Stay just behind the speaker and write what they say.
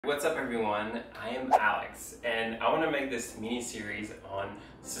What's up everyone, I am Alex and I want to make this mini series on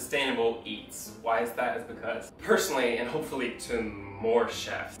sustainable eats. Why is that? Is because personally and hopefully to more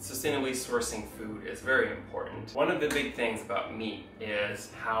chefs, sustainably sourcing food is very important. One of the big things about meat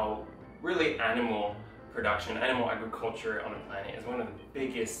is how really animal production, animal agriculture on the planet is one of the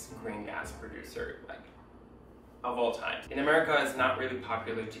biggest green gas producer of all time. In America, it's not really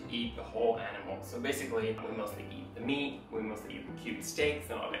popular to eat the whole animal. So basically, we mostly eat the meat, we mostly eat the cute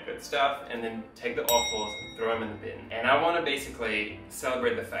steaks and all that good stuff, and then take the offals and throw them in the bin. And I want to basically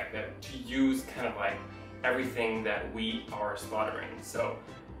celebrate the fact that to use kind of like everything that we are slaughtering. So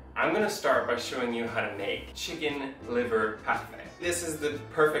I'm gonna start by showing you how to make chicken liver parfait. This is the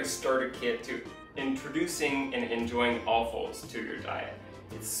perfect starter kit to introducing and enjoying offals to your diet.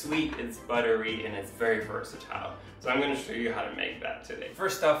 It's sweet, it's buttery, and it's very versatile. So I'm going to show you how to make that today.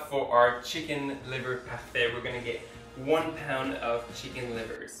 First off, for our chicken liver parfait, we're going to get 1 pound of chicken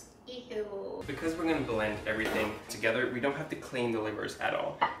livers. Ew. Because we're going to blend everything together, we don't have to clean the livers at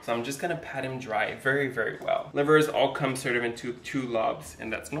all. So I'm just going to pat them dry very, very well. Livers all come sort of into 2 lobes,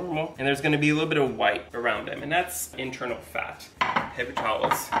 and that's normal. And there's going to be a little bit of white around them, and that's internal fat. Paper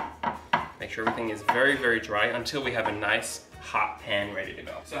towels. Make sure everything is very, very dry until we have a nice hot pan ready to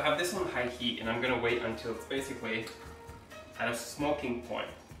go. So I have this on high heat and I'm gonna wait until it's basically at a smoking point.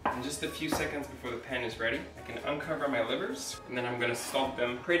 And just a few seconds before the pan is ready, I can uncover my livers and then I'm gonna salt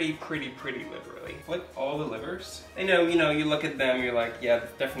them pretty liberally. Flip all the livers. I know, you look at them, you're like, yeah,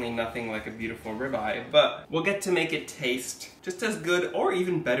 there's definitely nothing like a beautiful ribeye, but we'll get to make it taste just as good or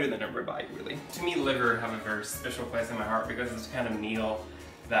even better than a ribeye, really. To me, liver have a very special place in my heart because it's the kind of meal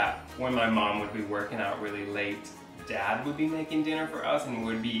that when my mom would be working out really late, Dad would be making dinner for us and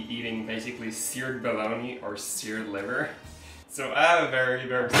would be eating basically seared bologna or seared liver. So I have a very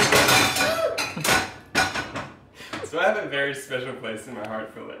special place in my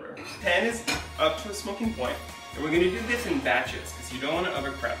heart for liver. Pan is up to a smoking point, and we're going to do this in batches because you don't want to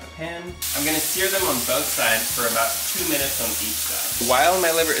overcrowd the pan. I'm going to sear them on both sides for about 2 minutes on each side. While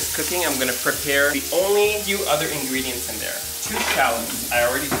my liver is cooking, I'm going to prepare the only few other ingredients in there. 2 shallots. I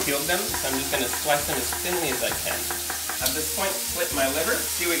already peeled them, so I'm just going to slice them as thinly as I can. At this point, flip my liver.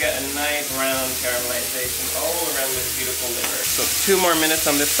 See, we got a nice round caramelization all around this beautiful liver. So 2 more minutes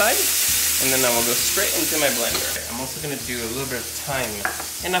on this side, and then I will go straight into my blender. I'm also going to do a little bit of thyme,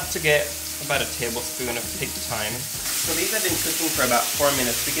 enough to get about a tablespoon of picked thyme. So these have been cooking for about 4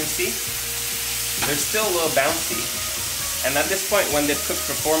 minutes. You can see they're still a little bouncy. And at this point, when they've cooked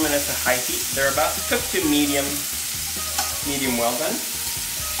for 4 minutes at high heat, they're about to cook to medium well done.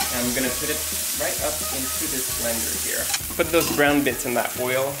 And I'm gonna put it right up into this blender here. Put those brown bits in that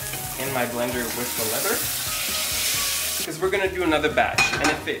oil in my blender with the liver, because we're gonna do another batch. And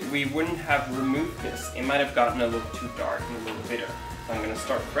if we wouldn't have removed this, it might have gotten a little too dark and a little bitter. So I'm gonna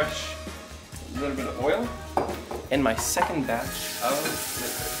start fresh, a little bit of oil, and my second batch of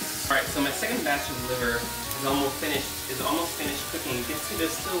liver. All right, so my second batch of liver is almost finished cooking. You can see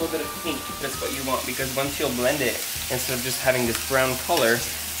there's still a little bit of pink. That's what you want, because once you'll blend it, instead of just having this brown color,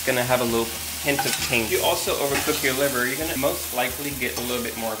 it's gonna have a little hint of pink. If you also overcook your liver, you're gonna most likely get a little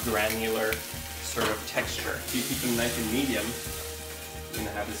bit more granular sort of texture. If you keep them nice and medium, you're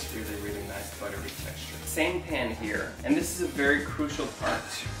gonna have this really nice buttery texture. Same pan here, and this is a very crucial part.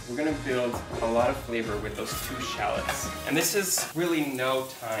 We're gonna build a lot of flavor with those 2 shallots. And this is really no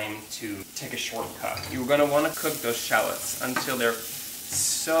time to take a shortcut. You're gonna wanna cook those shallots until they're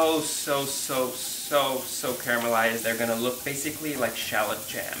so caramelized. They're gonna look basically like shallot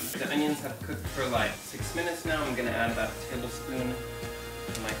jam. The onions have cooked for like 6 minutes now. I'm gonna add about a tablespoon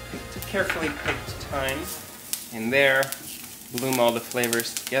of my carefully picked thyme in there. Bloom all the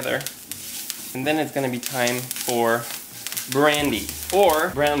flavors together. And then it's gonna be time for brandy or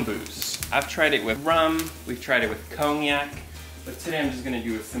brown booze. I've tried it with rum, we've tried it with cognac, but today I'm just gonna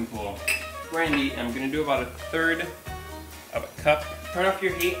do a simple brandy. I'm gonna do about 1/3 of a cup. Turn off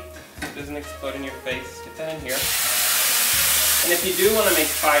your heat so it doesn't explode in your face. Get that in here. And if you do want to make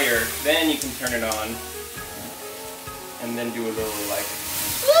fire, then you can turn it on and then do a little like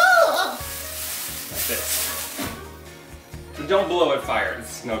this. So don't blow at fire,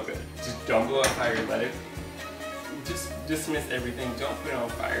 it's no good. Just don't blow at fire, let it, just dismiss everything, don't put it on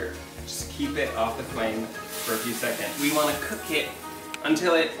fire. Just keep it off the flame for a few seconds. We want to cook it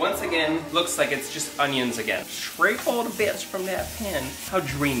until it, once again, looks like it's just onions again. Scrape all the bits from that pan. How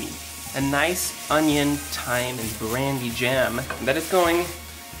dreamy. A nice onion, thyme, and brandy jam that is going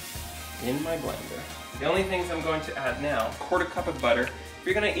in my blender. The only things I'm going to add now, 1/4 cup of butter. If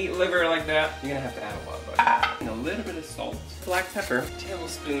you're gonna eat liver like that, you're gonna have to add a lot of butter. And a little bit of salt, black pepper,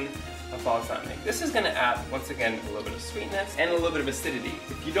 tablespoon of balsamic. This is gonna add, once again, a little bit of sweetness and a little bit of acidity.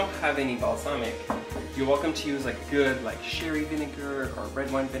 If you don't have any balsamic, you're welcome to use like good like sherry vinegar or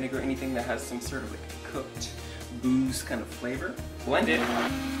red wine vinegar, anything that has some sort of like cooked booze kind of flavor. Blend it.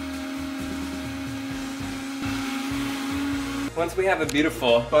 Once we have a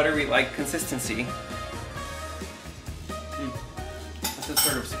beautiful buttery-like consistency, this is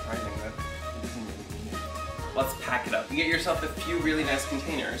sort of surprising, but it doesn't really mean it. Let's pack it up. You get yourself a few really nice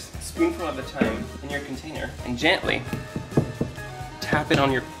containers, a spoonful at a time in your container, and gently tap it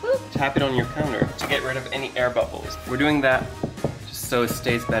on your counter to get rid of any air bubbles. We're doing that just so it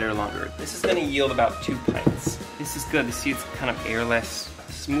stays better longer. This is gonna yield about 2 pints. This is good. See, it's kind of airless.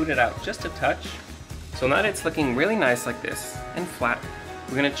 Smooth it out just a touch. So now that it's looking really nice like this and flat,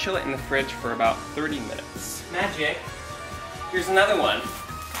 we're gonna chill it in the fridge for about 30 minutes. Magic. Here's another one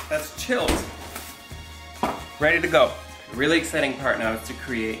that's chilled. Ready to go. The really exciting part now is to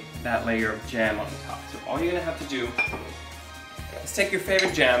create that layer of jam on top. So all you're gonna have to do is take your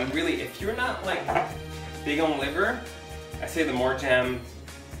favorite jam. Really, if you're not like big on liver, I say the more jam,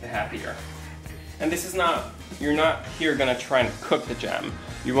 the happier. And this is not, you're not here gonna try and cook the jam.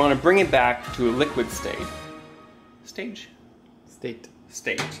 You wanna bring it back to a liquid state. State.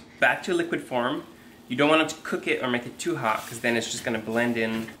 Back to liquid form. You don't want to cook it or make it too hot because then it's just gonna blend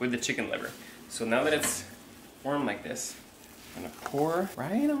in with the chicken liver. So now that it's warm like this, I'm gonna pour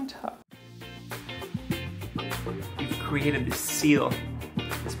right on top. You've created this seal,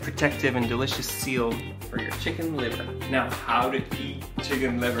 this protective and delicious seal for your chicken liver. Now, how to eat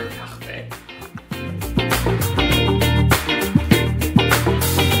chicken liver parfait.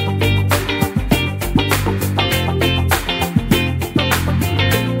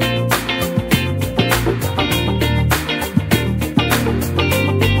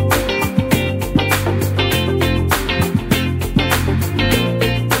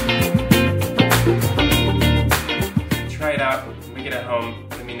 Make it at home,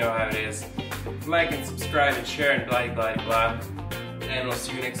 let me know how it is. Like and subscribe and share and blah blah blah. And we'll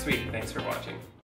see you next week. Thanks for watching.